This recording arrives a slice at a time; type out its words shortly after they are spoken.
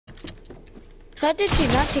How did you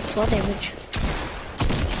not take fall damage?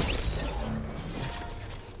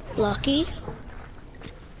 Lucky.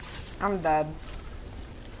 I'm dead.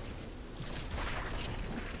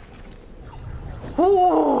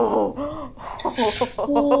 Oh!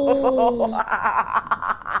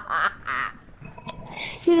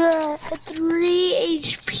 You're at 3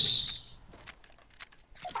 HP.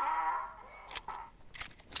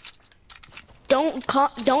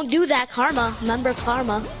 Don't do that, karma. Remember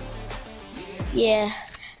karma. Yeah.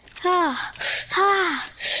 Ha. Ha.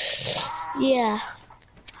 Yeah.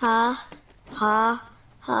 Ha. Ha.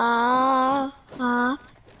 Ha. Ha.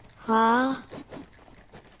 Ha.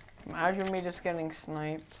 Imagine me just getting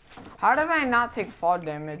sniped. How did I not take fall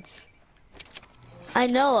damage? I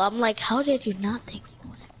know, I'm like, how did you not take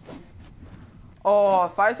fall damage? Oh,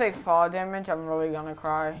 if I take fall damage, I'm really gonna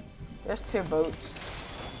cry. There's 2 boats.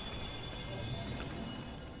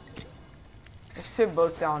 There's 2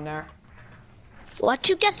 boats down there. What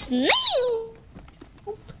you get sniped?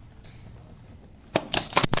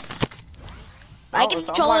 My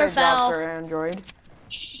controller fell. Their Android.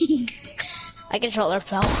 My controller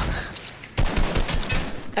fell.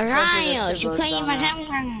 Ryan, you can't even have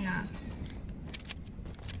one.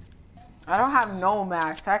 I don't have no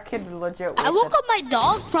max. That kid legit. I woke up my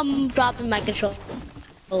dog from dropping my controller.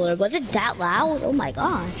 Was it that loud? Oh my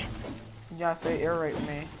gosh. Yes, it ear raped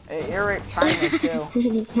me. It ear raped China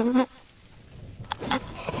too.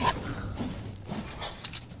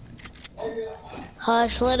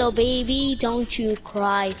 Hush, little baby, don't you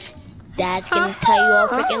cry. Dad's gonna tell you a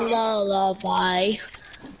freaking lullaby.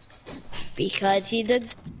 Because he's a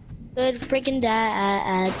good freaking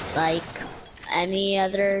dad, like any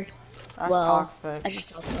other. That's well, toxic. I should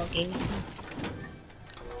stop talking.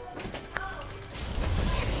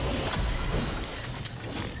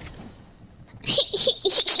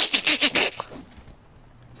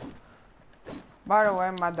 By the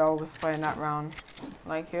way, my dog was playing that round.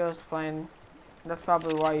 Like he was playing. That's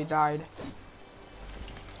probably why he died.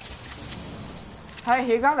 Hey,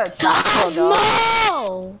 he got a tackle dog.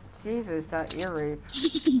 No! Jesus, that ear rape.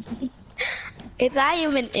 It's not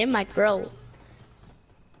even in my throat.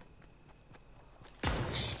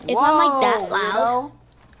 It's Whoa, not like that loud. Weirdo.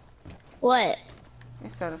 What? He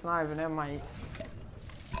said it's not even in my.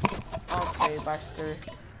 Okay, Buster.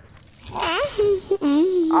 Whoa,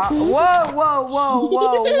 whoa, whoa, whoa,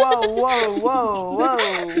 whoa, whoa, whoa,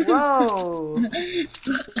 whoa, whoa.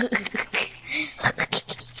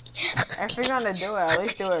 If you're gonna do it, at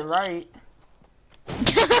least do it right.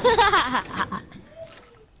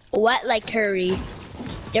 Wet like curry.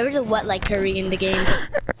 There was a wet like curry in the game.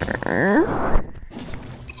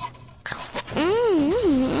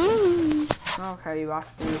 Okay,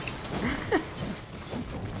 Buster.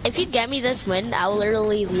 If you get me this win, I'll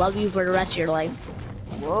literally love you for the rest of your life.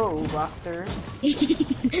 Whoa, Buster.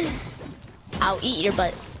 I'll eat your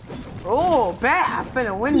butt. Oh, bet I'm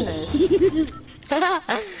finna win this.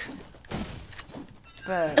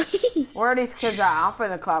 Bet. Where are these kids at? I'm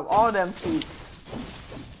finna clap all them cheeks.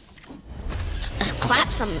 Clap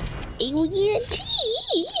some alien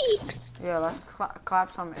cheeks. Yeah, let's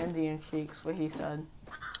clap some Indian cheeks, what he said.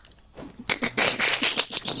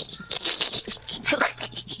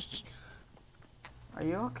 Are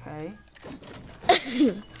you okay?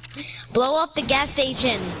 Blow up the gas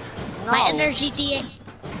station. No. My energy DA.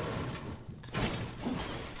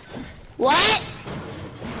 What?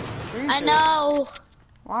 Jesus. I know.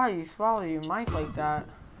 Why you swallow your mic like that?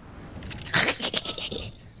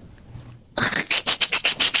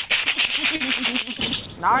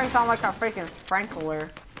 Now I sound like a freaking sprinkler.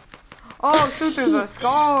 Oh, shoot through the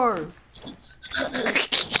scar.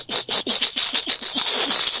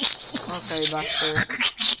 Okay, Buster.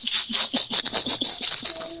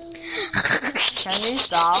 Can you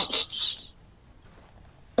stop?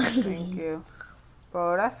 Thank you.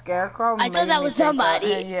 Bro, that scarecrow I thought that was somebody.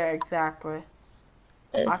 Yeah, exactly.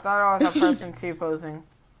 I thought it was a person T-posing.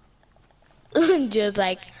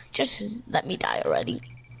 just let me die already.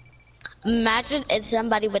 Imagine it's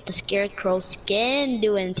somebody with the scarecrow skin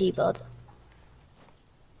doing T-pose.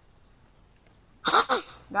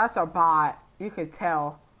 That's a bot. You could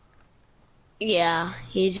tell. Yeah,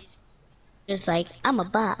 he's just like, I'm a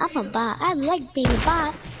bot, I like being a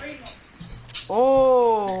bot.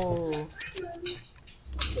 Oh!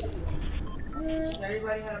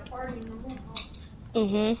 Everybody had a party in the room, huh?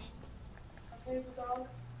 Mm-hmm.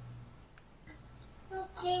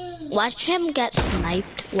 Watch him get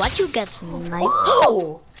sniped. Watch you get sniped.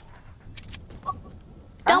 Oh! That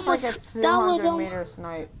That's was like a 200-meter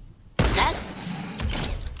snipe. That's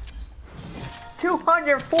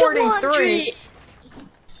 243! 200.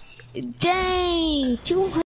 Dang, 200.